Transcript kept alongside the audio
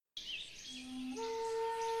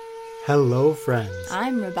Hello, friends.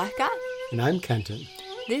 I'm Rebecca. And I'm Kenton.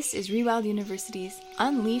 This is Rewild University's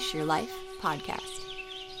Unleash Your Life podcast.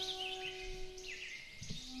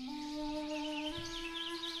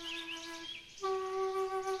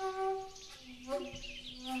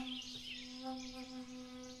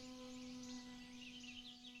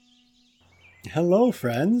 Hello,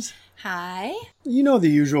 friends. Hi. You know the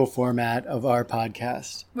usual format of our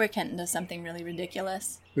podcast, Where Kenton does something really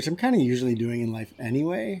ridiculous. which I'm kind of usually doing in life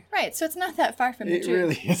anyway. Right, so it's not that far from the It truth.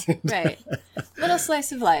 really isn't. Right. Little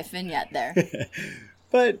slice of life vignette there.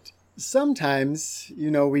 But sometimes,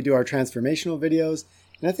 we do our transformational videos.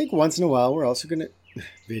 And I think once in a while, we're also going to...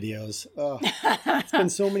 Videos. Oh, it's been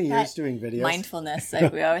so many years doing videos. Mindfulness,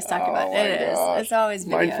 like we always talk about. Oh my It is. gosh. It's always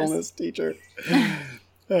videos. Mindfulness teacher.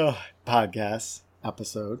 Podcast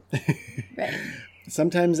episode. Right.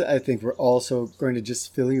 Sometimes I think we're also going to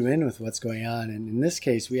just fill you in with what's going on. And in this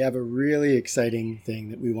case, we have a really exciting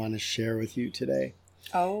thing that we want to share with you today.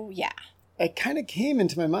 Oh, yeah. It kind of came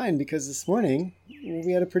into my mind because this morning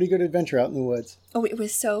we had a pretty good adventure out in the woods. Oh, it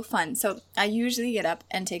was so fun. So I usually get up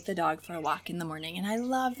and take the dog for a walk in the morning. And I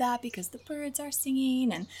love that because the birds are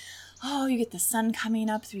singing and, you get the sun coming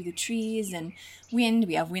up through the trees and wind.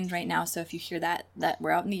 We have wind right now. So if you hear that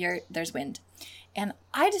we're out in the yurt, there's wind. And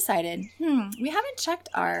I decided, we haven't checked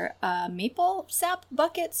our maple sap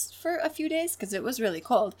buckets for a few days because it was really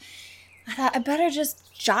cold. I thought I better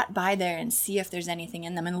just jot by there and see if there's anything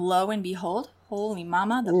in them. And lo and behold, holy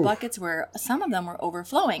mama, the buckets some of them were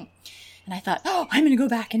overflowing. And I thought, I'm going to go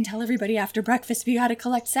back and tell everybody after breakfast we got to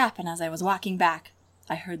collect sap. And as I was walking back,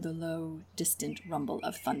 I heard the low, distant rumble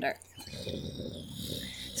of thunder.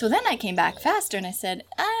 So then I came back faster and I said,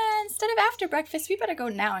 instead of after breakfast, we better go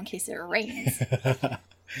now in case it rains.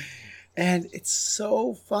 And it's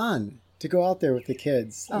so fun to go out there with the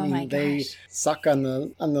kids. My they gosh. suck on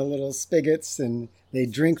the little spigots and they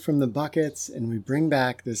drink from the buckets, and we bring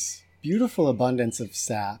back this beautiful abundance of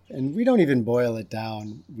sap. And we don't even boil it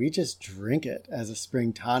down. We just drink it as a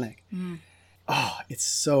spring tonic. Oh, it's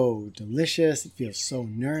so delicious. It feels so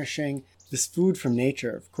nourishing. This food from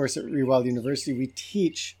nature. Of course, at Rewild University, we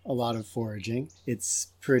teach a lot of foraging. It's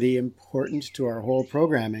pretty important to our whole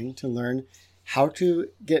programming to learn how to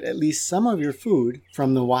get at least some of your food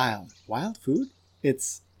from the wild. Wild food?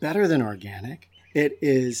 It's better than organic. It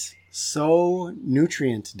is so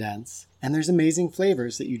nutrient dense, and there's amazing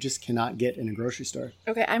flavors that you just cannot get in a grocery store.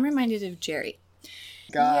 Okay, I'm reminded of Jerry.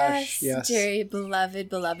 Gosh, yes. Jerry,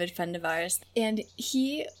 beloved friend of ours. And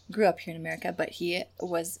he grew up here in America, but he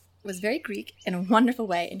was very Greek in a wonderful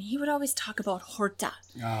way. And he would always talk about horta.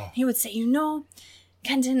 Oh. He would say,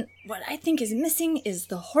 Kenton, what I think is missing is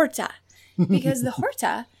the horta. Because the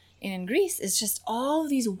horta in Greece is just all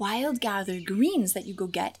these wild gathered greens that you go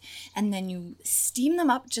get. And then you steam them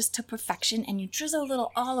up just to perfection. And you drizzle a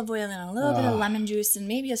little olive oil and a little bit of lemon juice and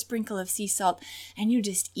maybe a sprinkle of sea salt. And you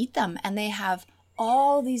just eat them. And they have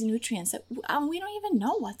all these nutrients that we don't even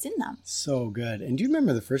know what's in them. So good. And do you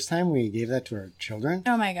remember the first time we gave that to our children?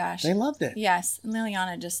 Oh my gosh. They loved it. Yes.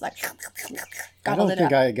 Liliana just I gobbled don't it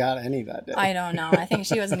think up. I got any that day. I don't know. I think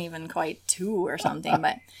she wasn't even quite 2 or something.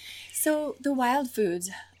 But so the wild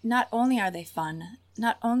foods, not only are they fun,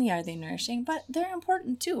 not only are they nourishing, but they're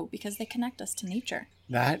important too because they connect us to nature.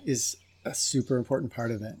 That is a super important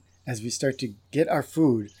part of it. As we start to get our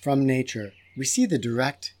food from nature, we see the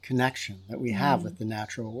direct connection that we have with the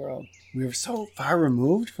natural world. We are so far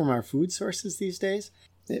removed from our food sources these days.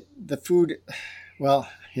 The food,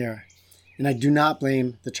 here, and I do not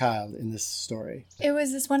blame the child in this story. It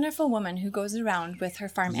was this wonderful woman who goes around with her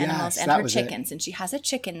farm animals and that her was chickens. And she has a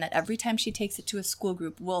chicken that every time she takes it to a school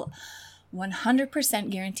group will 100%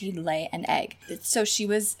 guaranteed lay an egg. So she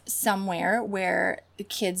was somewhere where the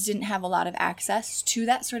kids didn't have a lot of access to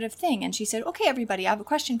that sort of thing. And she said, okay, everybody, I have a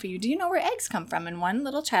question for you. Do you know where eggs come from? And one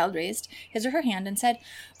little child raised his or her hand and said,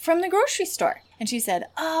 from the grocery store. And she said,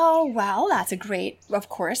 oh, well, that's of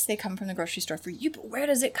course, they come from the grocery store for you, but where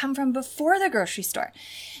does it come from before the grocery store?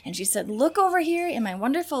 And she said, look over here in my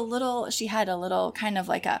wonderful she had a little kind of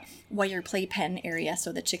like a wire playpen area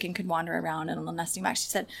so the chicken could wander around in a little nesting box. She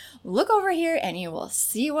said, look over here and you will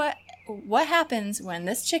see what happens when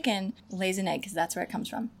this chicken lays an egg, because that's where it comes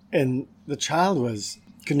from. And the child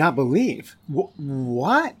could not believe,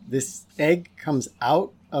 what? This egg comes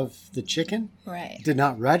out of the chicken? Right. Did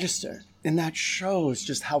not register. And that shows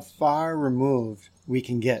just how far removed we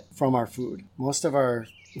can get from our food. Most of our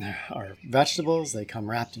vegetables, they come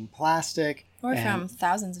wrapped in plastic. Or from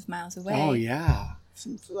thousands of miles away. Oh, yeah.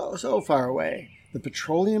 So far away. The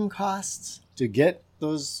petroleum costs to get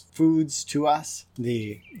those foods to us,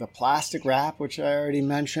 the plastic wrap, which I already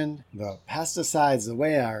mentioned, the pesticides, the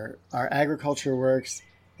way our agriculture works,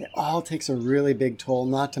 it all takes a really big toll,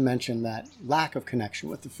 not to mention that lack of connection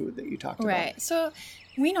with the food that you talked about. Right. So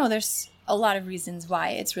we know there's a lot of reasons why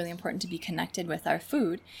it's really important to be connected with our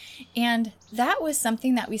food. And that was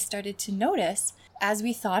something that we started to notice as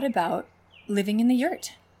we thought about living in the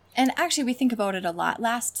yurt. And actually, we think about it a lot.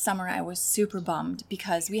 Last summer, I was super bummed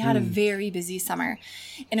because we had a very busy summer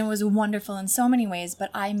and it was wonderful in so many ways,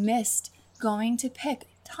 but I missed going to pick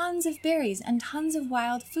tons of berries and tons of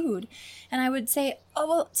wild food. And I would say, oh,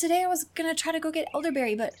 well, today I was going to try to go get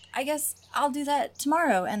elderberry, but I guess I'll do that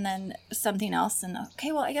tomorrow. And then something else. And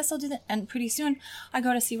okay, well, I guess I'll do that. And pretty soon I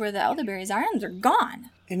go to see where the elderberries are and they're gone.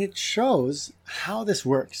 And it shows how this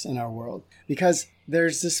works in our world because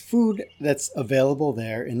there's this food that's available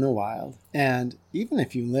there in the wild. And even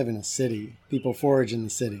if you live in a city, people forage in the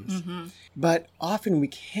cities. Mm-hmm. But often we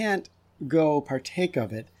can't go partake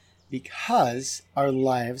of it because our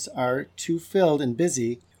lives are too filled and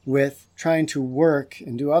busy with trying to work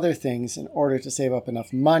and do other things in order to save up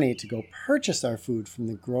enough money to go purchase our food from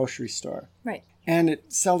the grocery store. Right. And it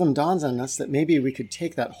seldom dawns on us that maybe we could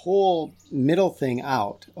take that whole middle thing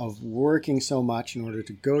out of working so much in order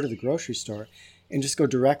to go to the grocery store and just go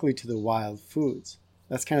directly to the wild foods.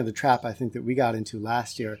 That's kind of the trap I think that we got into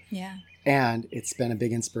last year. Yeah. And it's been a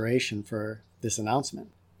big inspiration for this announcement.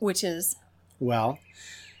 Which is? Well,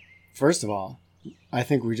 first of all, I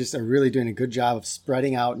think we just are really doing a good job of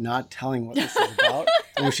spreading out, not telling what this is about.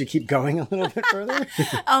 And we should keep going a little bit further.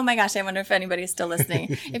 Oh my gosh, I wonder if anybody's still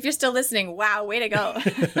listening. If you're still listening, wow, way to go.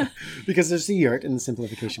 Because there's the yurt and the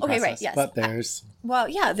simplification process. Right, yes. But there's... Well,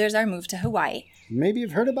 yeah, there's our move to Hawaii. Maybe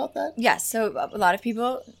you've heard about that? Yes, so a lot of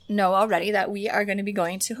people know already that we are going to be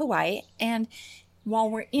going to Hawaii. And while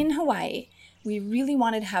we're in Hawaii, we really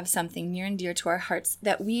wanted to have something near and dear to our hearts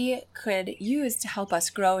that we could use to help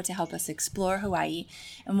us grow, to help us explore Hawaii.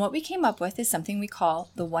 And what we came up with is something we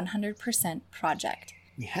call the 100% Project.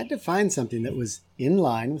 We had to find something that was in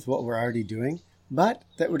line with what we're already doing, but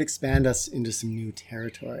that would expand us into some new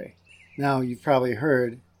territory. Now, you've probably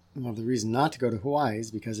heard, well, the reason not to go to Hawaii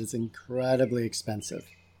is because it's incredibly expensive.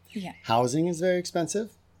 Yeah. Housing is very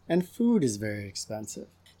expensive, and food is very expensive.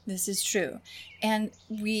 This is true. And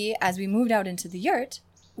as we moved out into the yurt,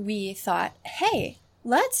 we thought, hey,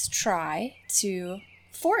 let's try to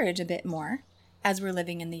forage a bit more as we're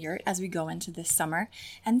living in the yurt, as we go into this summer.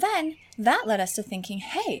 And then that led us to thinking,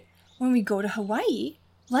 hey, when we go to Hawaii,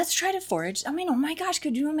 let's try to forage. I mean, oh my gosh,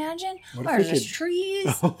 could you imagine? There's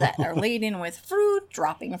trees that are laden with fruit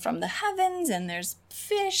dropping from the heavens, and there's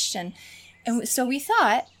fish. And so we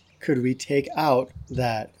thought, could we take out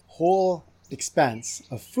that whole expense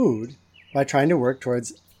of food by trying to work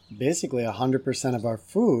towards basically 100% of our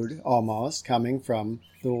food almost coming from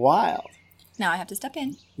the wild? Now I have to step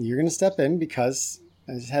in. You're going to step in because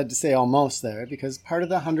I just had to say almost there, because part of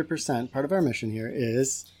the 100%, part of our mission here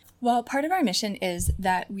is... Well, part of our mission is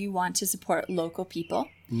that we want to support local people.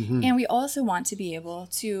 Mm-hmm. And we also want to be able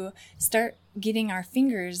to start getting our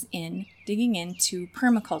fingers in, digging into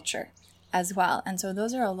permaculture as well. And so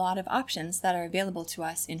those are a lot of options that are available to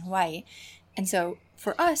us in Hawaii. And so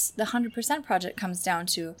for us, the 100% Project comes down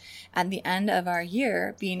to, at the end of our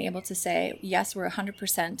year, being able to say, yes, we're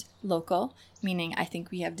 100% local, meaning I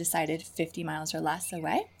think we have decided 50 miles or less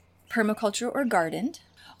away, permaculture or gardened,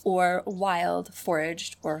 or wild,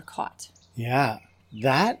 foraged, or caught. Yeah,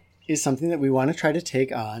 that is something that we want to try to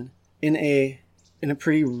take on in a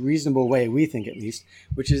pretty reasonable way, we think at least,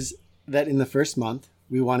 which is that in the first month,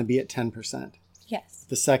 we want to be at 10%. Yes.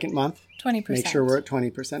 The second month, 20%. Make sure we're at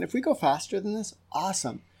 20%. If we go faster than this,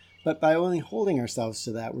 awesome. But by only holding ourselves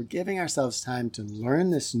to that, we're giving ourselves time to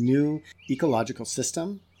learn this new ecological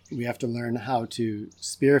system. We have to learn how to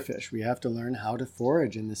spearfish. We have to learn how to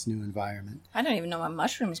forage in this new environment. I don't even know what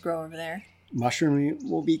mushrooms grow over there. Mushroom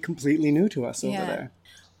will be completely new to us over there.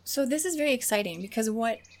 So this is very exciting because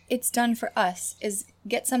what it's done for us is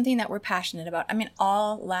get something that we're passionate about. I mean,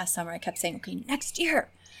 all last summer I kept saying, okay, next year.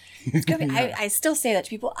 It's gonna be, I still say that to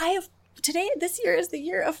people. This year is the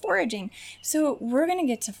year of foraging. So we're going to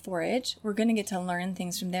get to forage. We're going to get to learn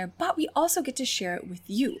things from there, but we also get to share it with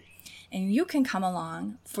you. And you can come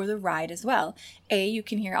along for the ride as well. You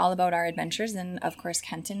can hear all about our adventures. And of course,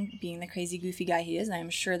 Kenton, being the crazy, goofy guy he is,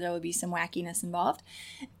 I'm sure there will be some wackiness involved.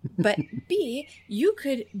 But B, you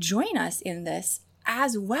could join us in this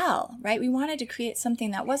as well, right? We wanted to create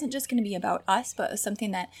something that wasn't just going to be about us, but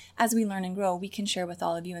something that as we learn and grow, we can share with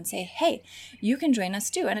all of you and say, hey, you can join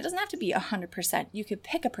us too. And it doesn't have to be 100%. You could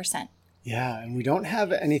pick a percent. Yeah, and we don't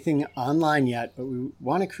have anything online yet, but we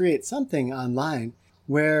want to create something online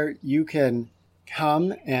where you can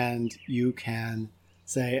come and you can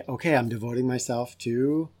say, okay, I'm devoting myself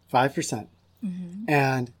to 5%. Mm-hmm.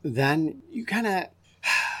 And then you kind of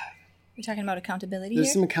You're talking about accountability There's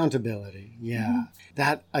here? some accountability. Yeah.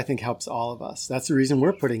 That, I think, helps all of us. That's the reason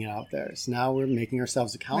we're putting it out there. So now we're making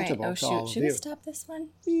ourselves accountable Right. Oh, to all shoot. of Should you. we stop this one?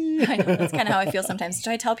 I know. That's kind of how I feel sometimes.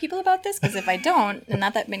 Should I tell people about this? Because if I don't, and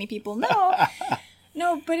not that many people know.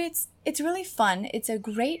 No, but it's really fun. It's a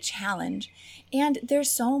great challenge. And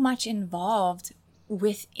there's so much involved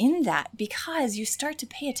within that because you start to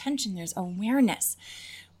pay attention. There's awareness.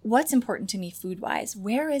 What's important to me food-wise?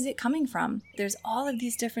 Where is it coming from? There's all of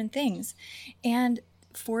these different things. And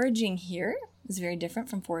foraging here is very different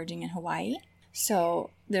from foraging in Hawaii. So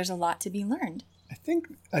there's a lot to be learned. I think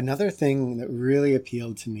another thing that really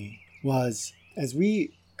appealed to me was as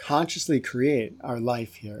we consciously create our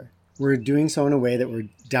life here, we're doing so in a way that we're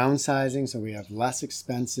downsizing so we have less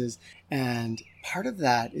expenses. And part of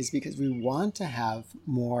that is because we want to have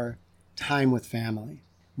more time with family,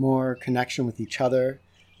 more connection with each other,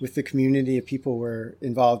 with the community of people we're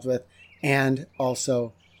involved with, and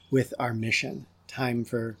also with our mission, time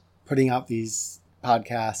for putting out these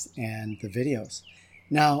podcasts and the videos.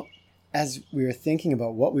 Now, as we were thinking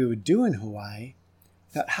about what we would do in Hawaii,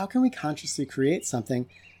 thought, how can we consciously create something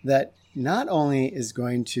that not only is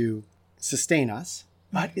going to sustain us,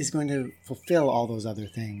 but is going to fulfill all those other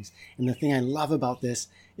things. And the thing I love about this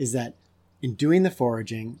is that in doing the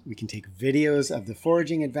foraging, we can take videos of the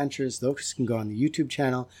foraging adventures. Those can go on the YouTube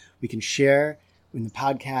channel. We can share in the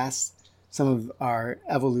podcast some of our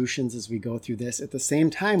evolutions as we go through this. At the same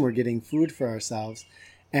time, we're getting food for ourselves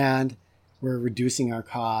and we're reducing our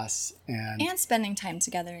costs. And spending time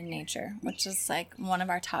together in nature, which is like one of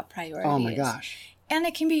our top priorities. oh my gosh. And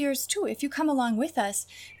it can be yours too. If you come along with us,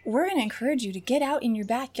 we're going to encourage you to get out in your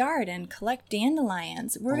backyard and collect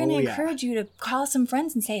dandelions. We're going to encourage you to call some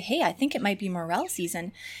friends and say, hey, I think it might be morel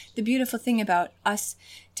season. The beautiful thing about us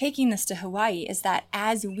taking this to Hawaii is that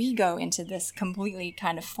as we go into this completely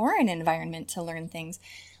kind of foreign environment to learn things,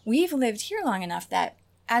 we've lived here long enough that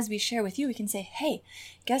as we share with you, we can say, hey,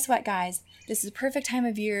 guess what, guys? This is a perfect time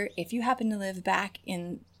of year. If you happen to live back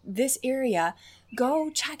in this area, go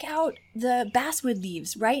check out the basswood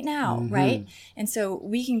leaves right now, right? And so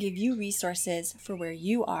we can give you resources for where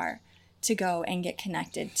you are to go and get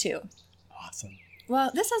connected to. Awesome. Well,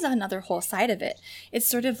 this is another whole side of it. It's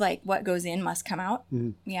sort of like what goes in must come out.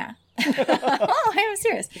 Yeah. Oh, I'm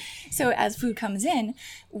serious. So as food comes in,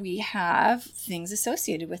 we have things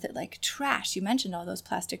associated with it like trash. You mentioned all those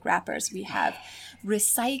plastic wrappers. We have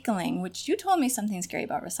recycling, which you told me something scary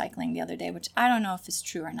about recycling the other day, which I don't know if it's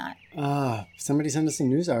true or not. Somebody sent us a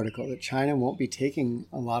news article that China won't be taking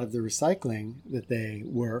a lot of the recycling that they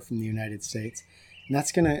were from the United States. And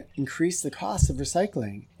that's going to increase the cost of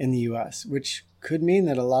recycling in the U.S., which could mean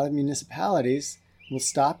that a lot of municipalities will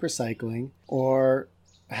stop recycling or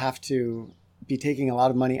have to be taking a lot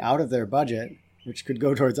of money out of their budget, which could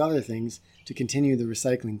go towards other things, to continue the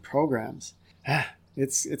recycling programs.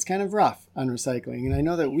 It's kind of rough on recycling. And I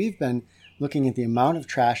know that we've been looking at the amount of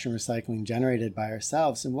trash and recycling generated by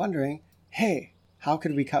ourselves and wondering, hey, how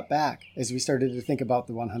could we cut back? As we started to think about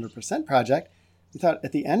the 100% project, we thought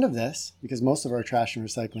at the end of this, because most of our trash and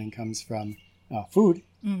recycling comes from food,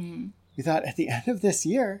 we thought at the end of this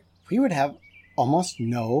year, we would have almost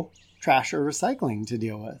no trash or recycling to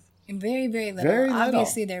deal with. Very, very little. Very little.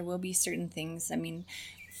 Obviously, there will be certain things, I mean,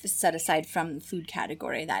 set aside from the food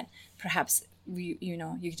category that perhaps,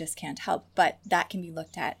 you just can't help. But that can be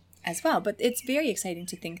looked at as well. But it's very exciting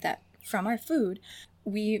to think that from our food,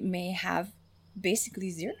 we may have basically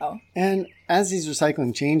zero. And as these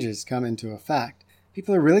recycling changes come into effect,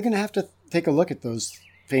 people are really going to have to take a look at those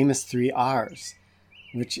famous 3 R's,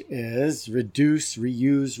 which is reduce,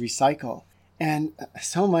 reuse, recycle. And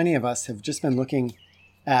so many of us have just been looking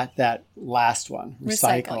at that last one,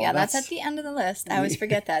 recycle. Yeah, that's at the end of the list. I always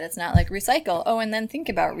forget that. It's not like recycle. Oh, and then think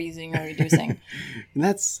about reusing or reducing.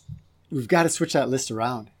 And we've got to switch that list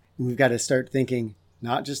around. And we've got to start thinking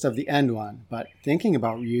not just of the end one, but thinking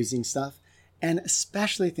about reusing stuff and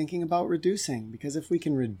especially thinking about reducing. Because if we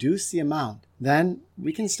can reduce the amount, then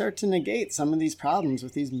we can start to negate some of these problems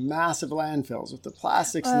with these massive landfills, with the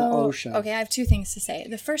plastics in the ocean. Okay, I have 2 things to say.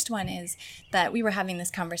 The first one is that we were having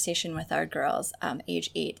this conversation with our girls,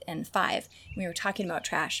 age 8 and 5. We were talking about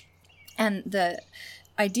trash. And the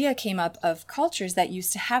idea came up of cultures that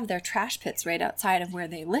used to have their trash pits right outside of where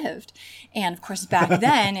they lived. And of course, back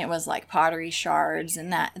then it was like pottery shards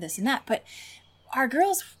and this and that. But our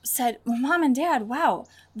girls said, well, Mom and Dad, wow,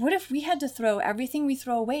 what if we had to throw everything we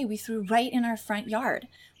throw away, we threw right in our front yard?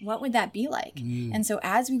 What would that be like? And so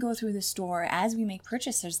as we go through the store, as we make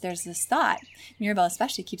purchases, there's this thought. Mirabelle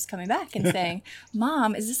especially keeps coming back and saying,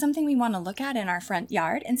 Mom, is this something we want to look at in our front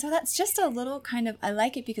yard? And so that's just a little kind of, I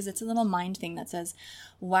like it because it's a little mind thing that says,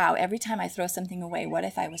 wow, every time I throw something away, what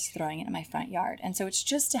if I was throwing it in my front yard? And so it's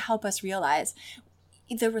just to help us realize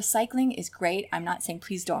the recycling is great. I'm not saying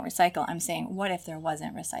please don't recycle. I'm saying what if there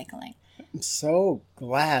wasn't recycling? I'm so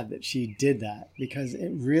glad that she did that, because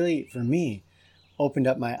it really, for me, opened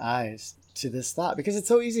up my eyes to this thought, because it's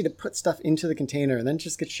so easy to put stuff into the container and then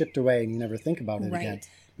just get shipped away and you never think about it again.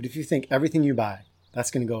 But if you think everything you buy,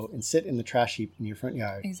 that's going to go and sit in the trash heap in your front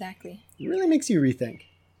yard. Exactly. It really makes you rethink.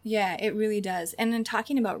 Yeah, it really does. And then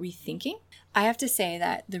talking about rethinking, I have to say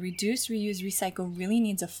that the reduce, reuse, recycle really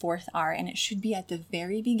needs a fourth R, and it should be at the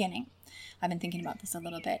very beginning. I've been thinking about this a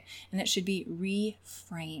little bit, and it should be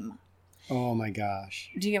reframe. Oh my gosh.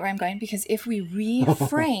 Do you get where I'm going? Because if we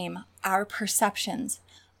reframe our perceptions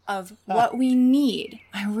of what we need,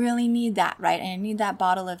 I really need that, right? And I need that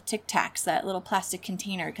bottle of Tic Tacs, that little plastic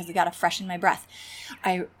container, because I got to freshen my breath.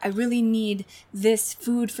 I really need this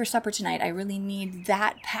food for supper tonight. I really need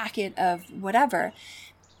that packet of whatever.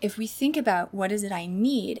 If we think about what is it I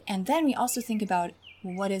need, and then we also think about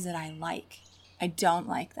what is it I like. I don't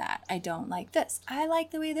like that. I don't like this. I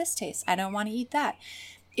like the way this tastes. I don't want to eat that.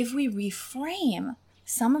 If we reframe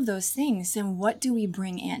some of those things, then what do we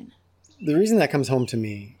bring in? The reason that comes home to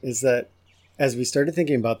me is that as we started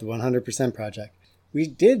thinking about the 100% project, we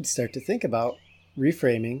did start to think about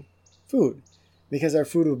reframing food, because our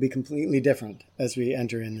food will be completely different as we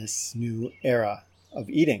enter in this new era of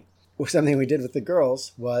eating. Something we did with the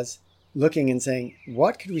girls was looking and saying,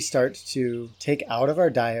 what could we start to take out of our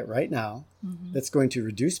diet right now that's going to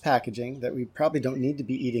reduce packaging that we probably don't need to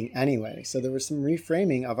be eating anyway? So there was some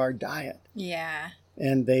reframing of our diet. Yeah.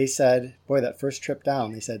 And they said, boy, that first trip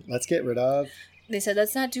down, they said, let's get rid of. They said,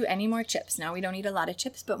 let's not do any more chips. Now, we don't eat a lot of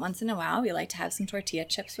chips, but once in a while, we like to have some tortilla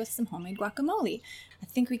chips with some homemade guacamole. I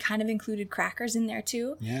think we kind of included crackers in there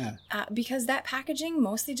too. Yeah. Because that packaging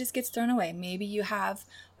mostly just gets thrown away. Maybe you have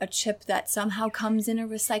a chip that somehow comes in a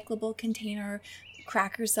recyclable container.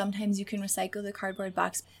 Crackers, sometimes you can recycle the cardboard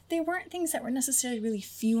box. They weren't things that were necessarily really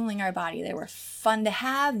fueling our body. They were fun to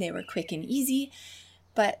have. They were quick and easy.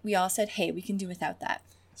 But we all said, hey, we can do without that.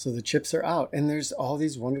 So the chips are out. And there's all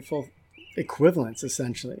these wonderful equivalents,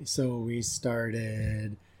 essentially. So we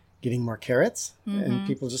started getting more carrots, and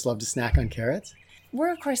people just love to snack on carrots. We're,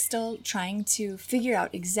 of course, still trying to figure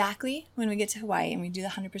out exactly when we get to Hawaii and we do the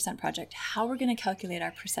 100% project, how we're going to calculate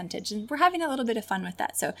our percentage. And we're having a little bit of fun with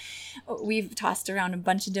that. So we've tossed around a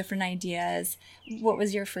bunch of different ideas. What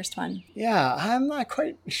was your first one? Yeah, I'm not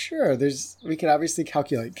quite sure. We could obviously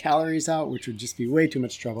calculate calories out, which would just be way too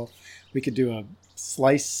much trouble. We could do a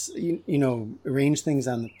slice, arrange things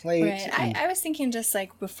on the plate. Right. I was thinking just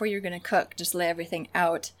like before you're going to cook, just lay everything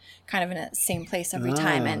out kind of in the same place every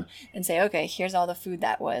time and say, okay, here's all the food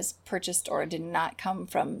that was purchased or did not come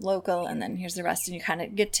from local, and then here's the rest, and you kind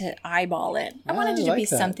of get to eyeball it. I wanted it to be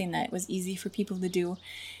something that was easy for people to do,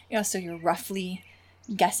 so you're roughly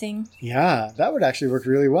guessing. Yeah, that would actually work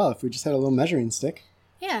really well if we just had a little measuring stick.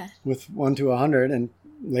 Yeah. With 1 to 100 and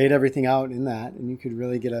laid everything out in that, and you could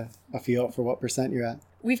really get a feel for what percent you're at.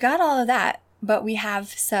 We've got all of that, but we have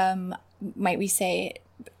some, might we say,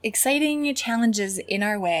 exciting challenges in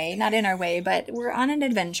our way. Not in our way, but we're on an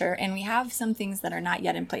adventure, and we have some things that are not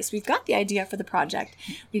yet in place. We've got the idea for the project.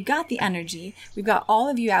 We've got the energy. We've got all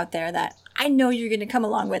of you out there that I know you're going to come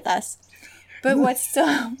along with us. But what's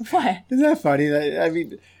still, what? Isn't that funny?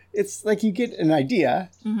 It's like you get an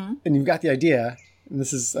idea, and you've got the idea, and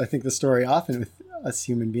this is, I think, the story often with us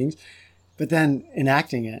human beings, but then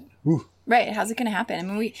enacting it. Whew. Right. How's it going to happen? I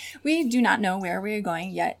mean, we do not know where we're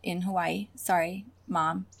going yet in Hawaii. Sorry,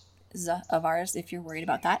 mom of ours, if you're worried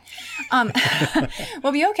about that.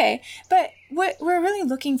 We'll be okay. But we're really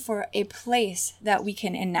looking for a place that we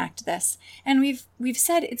can enact this. And we've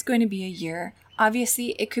said it's going to be a year.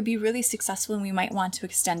 Obviously, it could be really successful and we might want to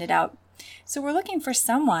extend it out. So we're looking for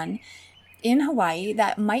someone in Hawaii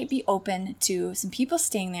that might be open to some people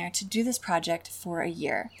staying there to do this project for a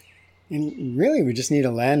year. And really, we just need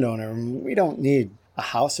a landowner. We don't need a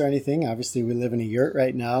house or anything. Obviously, we live in a yurt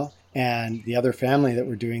right now. And the other family that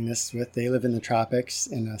we're doing this with, they live in the tropics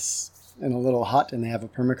in a little hut, and they have a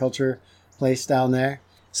permaculture place down there.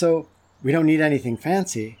 So we don't need anything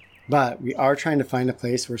fancy, but we are trying to find a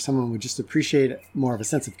place where someone would just appreciate more of a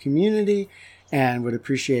sense of community and would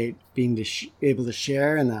appreciate being able to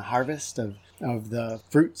share in the harvest of of the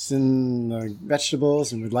fruits and the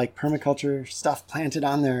vegetables and would like permaculture stuff planted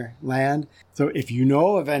on their land. So if you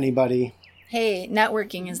know of anybody, hey,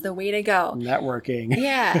 networking is the way to go. Networking.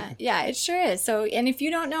 Yeah, it sure is. So, and if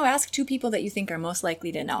you don't know, ask 2 people that you think are most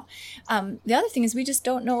likely to know. The other thing is we just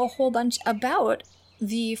don't know a whole bunch about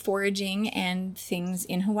the foraging and things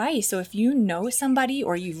in Hawaii. So if you know somebody,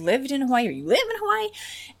 or you've lived in Hawaii, or you live in Hawaii,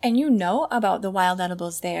 and you know about the wild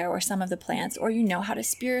edibles there, or some of the plants, or you know how to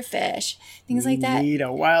spearfish, things like that. Need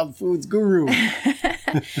a wild foods guru.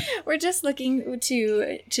 We're just looking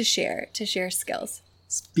to share skills.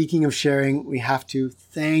 Speaking of sharing, we have to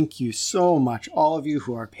thank you so much, all of you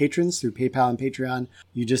who are patrons through PayPal and Patreon.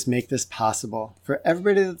 You just make this possible. For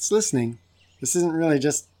everybody that's listening, this isn't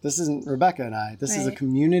Rebecca and I. This is a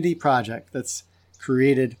community project that's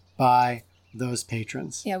created by those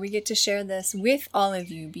patrons. Yeah, we get to share this with all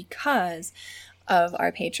of you because of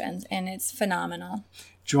our patrons, and it's phenomenal.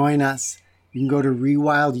 Join us. You can go to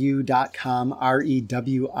rewildu.com,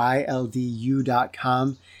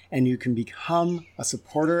 rewildu.com, and you can become a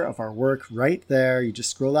supporter of our work right there. You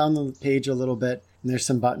just scroll down the page a little bit, and there's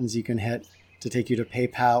some buttons you can hit to take you to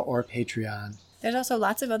PayPal or Patreon. There's also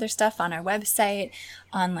lots of other stuff on our website,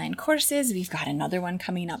 online courses. We've got another one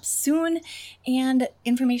coming up soon, and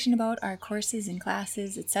information about our courses and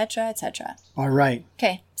classes, etc., etc. All right.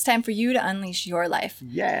 Okay, it's time for you to unleash your life.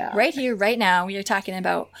 Yeah. Right here, right now, we are talking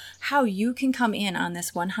about how you can come in on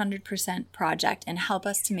this 100% project and help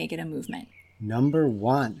us to make it a movement. Number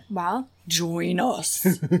 1. Well, join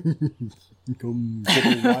us. Come to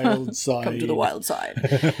the wild side. Come to the wild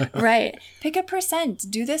side. Right. Pick a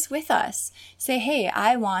percent. Do this with us. Say, hey,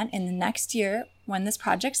 I want in the next year when this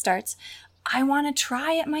project starts, I want to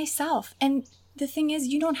try it myself. And the thing is,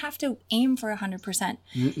 you don't have to aim for 100%.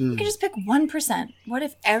 You can just pick 1%. What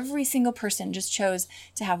if every single person just chose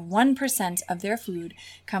to have 1% of their food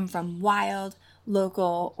come from wild,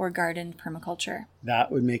 local, or garden permaculture?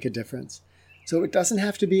 That would make a difference. So it doesn't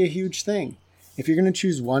have to be a huge thing. If you're going to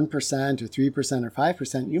choose 1% or 3% or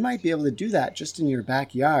 5%, you might be able to do that just in your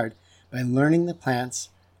backyard by learning the plants,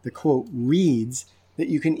 the quote, weeds that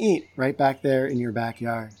you can eat right back there in your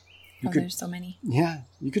backyard. There's so many. Yeah,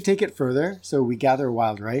 you could take it further. So we gather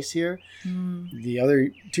wild rice here. The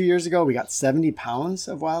other 2 years ago, we got 70 pounds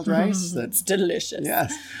of wild rice. That's delicious.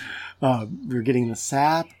 Yes. We're getting the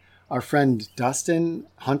sap. Our friend Dustin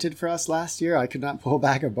hunted for us last year. I could not pull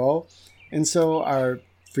back a bow. And so our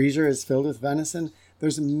freezer is filled with venison.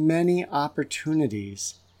 There's many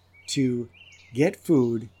opportunities to get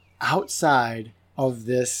food outside of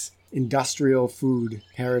this industrial food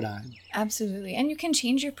paradigm. Absolutely. And you can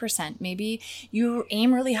change your percent. Maybe you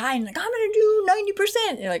aim really high and like, I'm going to do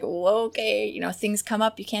 90%. And you're like, well, okay, things come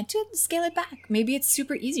up. You can't do it. Scale it back. Maybe it's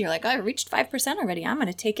super easy. You're like, I reached 5% already. I'm going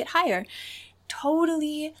to take it higher.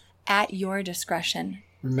 Totally at your discretion.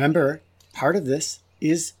 Remember, part of this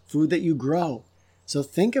is food that you grow. So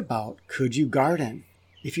think about, could you garden?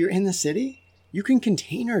 If you're in the city, you can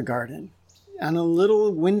container garden on a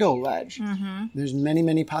little window ledge. There's many,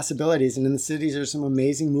 many possibilities. And in the cities, there's some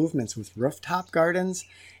amazing movements with rooftop gardens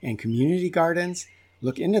and community gardens.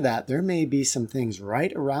 Look into that. There may be some things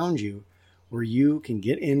right around you where you can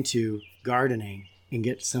get into gardening and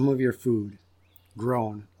get some of your food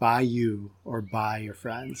grown by you or by your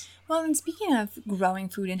friends. Well, and speaking of growing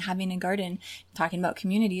food and having a garden, talking about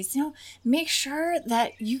communities, make sure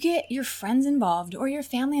that you get your friends involved or your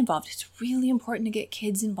family involved. It's really important to get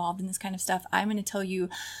kids involved in this kind of stuff. I'm going to tell you,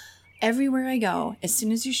 everywhere I go, as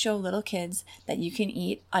soon as you show little kids that you can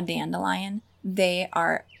eat a dandelion, they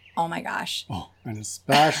are, oh my gosh. Oh, and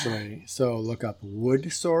especially, so look up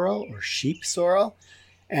wood sorrel or sheep sorrel.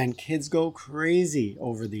 And kids go crazy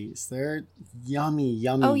over these. They're yummy,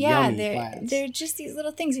 yummy plants. They're just these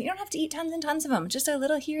little things. You don't have to eat tons and tons of them. Just a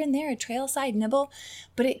little here and there, a trail side nibble.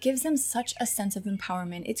 But it gives them such a sense of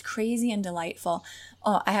empowerment. It's crazy and delightful.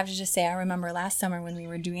 Oh, I have to just say, I remember last summer when we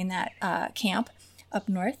were doing that camp up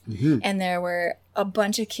north, and there were a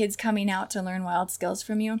bunch of kids coming out to learn wild skills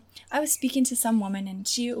from you. I was speaking to some woman, and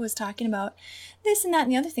she was talking about this and that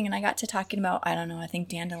and the other thing, and I got to talking about, I think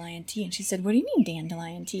dandelion tea. And she said, what do you mean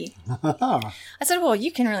dandelion tea? I said, well,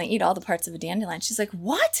 you can really eat all the parts of a dandelion. She's like,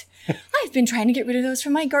 what? I've been trying to get rid of those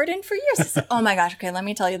from my garden for years. I said, oh my gosh, okay, let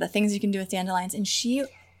me tell you the things you can do with dandelions. And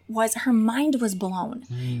her mind was blown.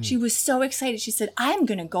 She was so excited. She said, I'm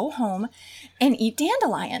going to go home and eat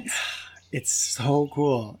dandelions. It's so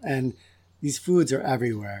cool. And these foods are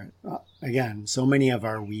everywhere. Again, so many of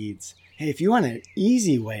our weeds. Hey, if you want an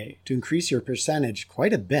easy way to increase your percentage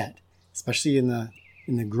quite a bit, especially in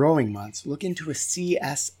the growing months, look into a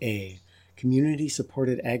CSA, Community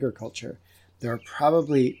Supported Agriculture. There are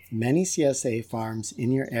probably many CSA farms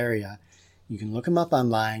in your area. You can look them up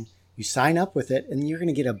online. You sign up with it, and you're going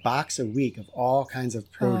to get a box a week of all kinds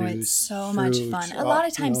of produce. Oh, it's so much fruit, fun. A lot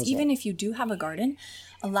of times, even if you do have a garden,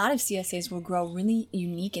 a lot of CSAs will grow really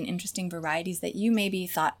unique and interesting varieties that you maybe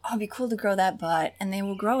thought, oh, it'd be cool to grow that, and they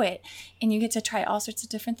will grow it. And you get to try all sorts of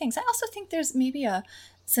different things. I also think there's maybe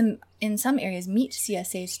in some areas, meat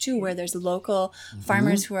CSAs too, where there's local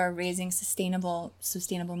farmers who are raising sustainable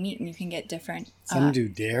meat, and you can get different. Some do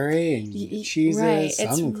dairy and cheeses. Right. Some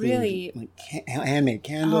it's include really like handmade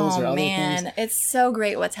candles or other things. It's so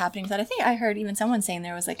great what's happening with that. I think I heard even someone saying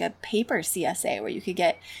there was like a paper CSA where you could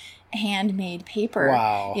get handmade paper.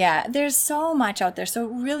 Wow. Yeah, there's so much out there. So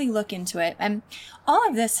really look into it. And all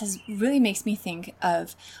of this really makes me think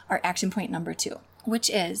of our action point number 2, which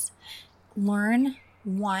is learn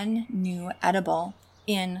one new edible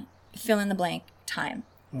in fill in the blank time.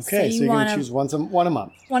 Okay, so you're going to choose one a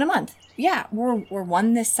month. One a month. Yeah, or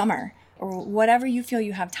one this summer, or whatever you feel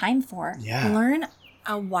you have time for. Yeah. Learn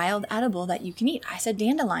a wild edible that you can eat. I said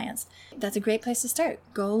dandelions. That's a great place to start.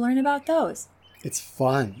 Go learn about those. It's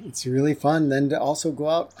fun. It's really fun then to also go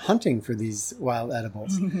out hunting for these wild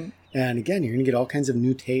edibles. And again, you're going to get all kinds of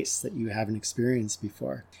new tastes that you haven't experienced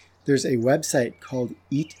before. There's a website called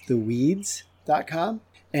eattheweeds.com,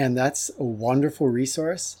 and that's a wonderful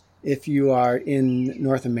resource. If you are in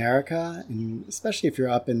North America, and especially if you're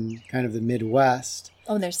up in kind of the Midwest.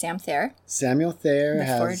 Oh, there's Sam Thayer. Samuel Thayer The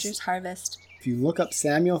has... Forager's Harvest. If you look up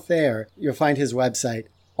Samuel Thayer, you'll find his website.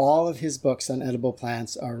 All of his books on edible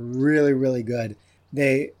plants are really, really good.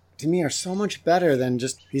 They, to me, are so much better than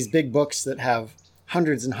just these big books that have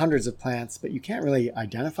hundreds and hundreds of plants, but you can't really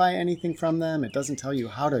identify anything from them. It doesn't tell you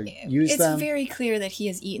how to use them. It's very clear that he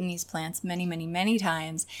has eaten these plants many, many, many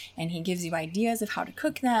times, and he gives you ideas of how to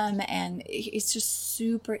cook them, and it's just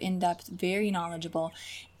super in-depth, very knowledgeable.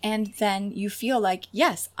 And then you feel like,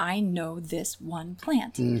 yes, I know this one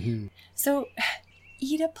plant. So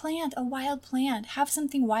eat a plant, a wild plant. Have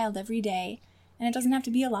something wild every day. And it doesn't have to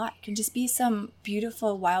be a lot. It can just be some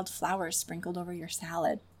beautiful wild flowers sprinkled over your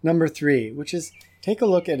salad. Number 3, which is take a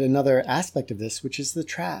look at another aspect of this, which is the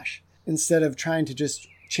trash. Instead of trying to just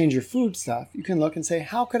change your food stuff, you can look and say,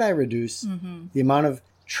 how could I reduce the amount of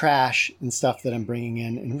trash and stuff that I'm bringing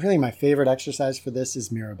in? And really my favorite exercise for this is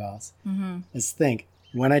Mirabelle's. Is think,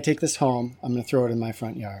 when I take this home, I'm going to throw it in my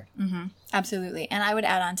front yard. Absolutely. And I would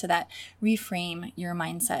add on to that, reframe your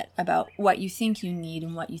mindset about what you think you need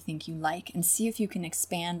and what you think you like, and see if you can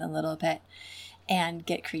expand a little bit and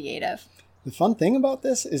get creative. The fun thing about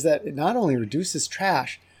this is that it not only reduces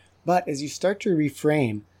trash, but as you start to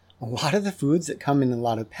reframe, a lot of the foods that come in a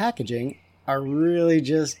lot of packaging are really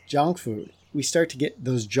just junk food. We start to get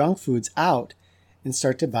those junk foods out and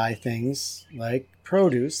start to buy things like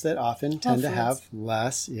produce that often tend to have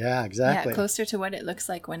less. Yeah, exactly. Yeah, closer to what it looks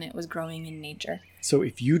like when it was growing in nature. So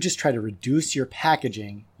if you just try to reduce your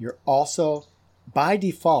packaging, you're also, by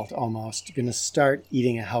default almost, going to start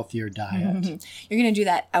eating a healthier diet. You're going to do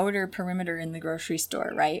that outer perimeter in the grocery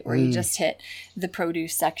store, right? Where you just hit the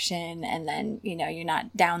produce section, and then, you're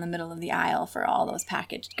not down the middle of the aisle for all those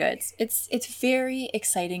packaged goods. It's very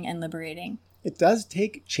exciting and liberating. It does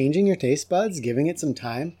take changing your taste buds, giving it some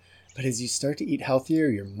time. But as you start to eat healthier,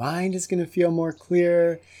 your mind is going to feel more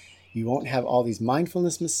clear. You won't have all these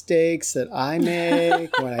mindfulness mistakes that I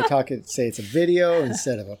make when I say it's a video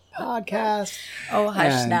instead of a podcast. Oh,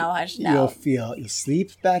 hush now. You'll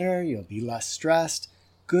sleep better. You'll be less stressed.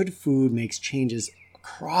 Good food makes changes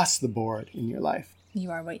across the board in your life.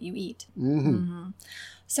 You are what you eat.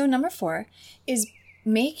 So number 4 is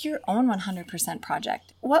make your own 100%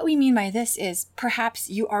 project. What we mean by this is perhaps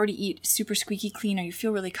you already eat super squeaky clean, or you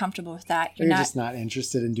feel really comfortable with that. You're just not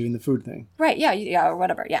interested in doing the food thing. Right. Yeah, or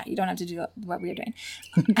whatever. Yeah, you don't have to do what we're doing.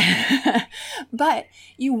 But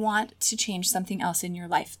you want to change something else in your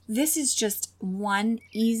life. This is just one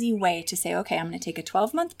easy way to say, okay, I'm going to take a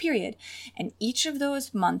 12-month period, and each of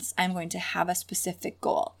those months I'm going to have a specific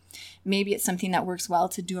goal. Maybe it's something that works well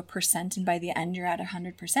to do a percent, and by the end you're at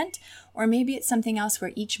 100%. Or maybe it's something else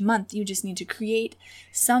where each month you just need to create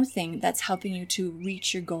something that's helping you to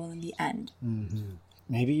reach your goal in the end.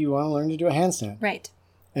 Maybe you want to learn to do a handstand. Right.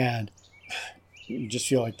 And you just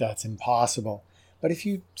feel like that's impossible. But if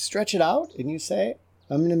you stretch it out and you say,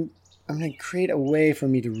 I'm going to create a way for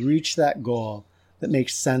me to reach that goal that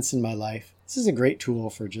makes sense in my life. This is a great tool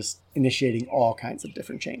for just initiating all kinds of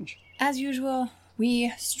different change. As usual,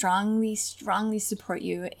 we strongly, strongly support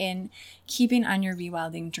you in keeping on your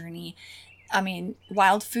rewilding journey. I mean,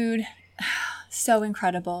 wild food, so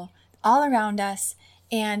incredible, all around us,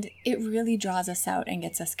 and it really draws us out and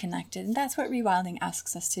gets us connected. And that's what rewilding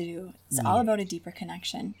asks us to do. It's all about a deeper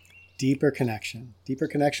connection. Deeper connection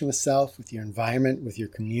with self, with your environment, with your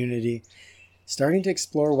community. starting to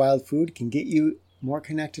explore wild food can get you more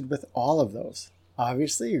connected with all of those.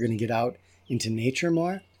 Obviously, you're going to get out into nature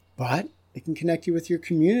more, but it can connect you with your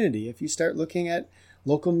community if you start looking at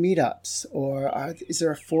local meetups, or is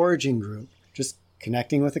there a foraging group? Just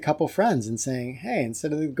connecting with a couple friends and saying, hey,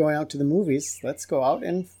 instead of going out to the movies, let's go out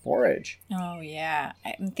and forage. Oh, yeah.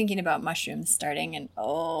 I'm thinking about mushrooms starting and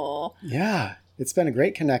Yeah, it's been a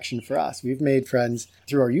great connection for us. We've made friends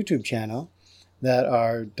through our YouTube channel that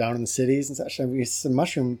are down in the cities and such. And we have some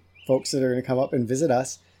mushroom folks that are going to come up and visit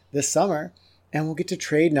us this summer, and we'll get to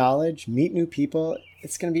trade knowledge, meet new people.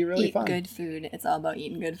 It's going to be really fun. Eat good food. It's all about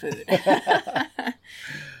eating good food.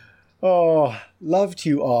 Oh, love to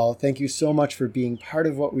you all. Thank you so much for being part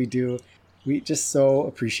of what we do. We just so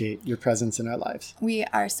appreciate your presence in our lives. We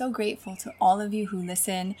are so grateful to all of you who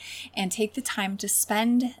listen and take the time to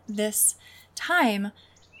spend this time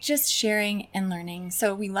just sharing and learning.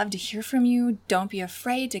 So we love to hear from you. Don't be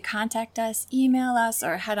afraid to contact us, email us,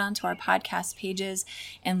 or head on to our podcast pages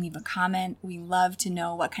and leave a comment. We love to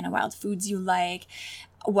know what kind of wild foods you like,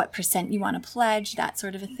 what % you want to pledge, that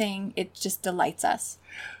sort of a thing. It just delights us.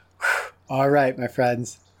 All right, my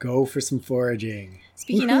friends, go for some foraging.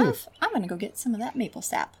 Speaking of, I'm going to go get some of that maple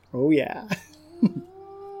sap. Oh, yeah.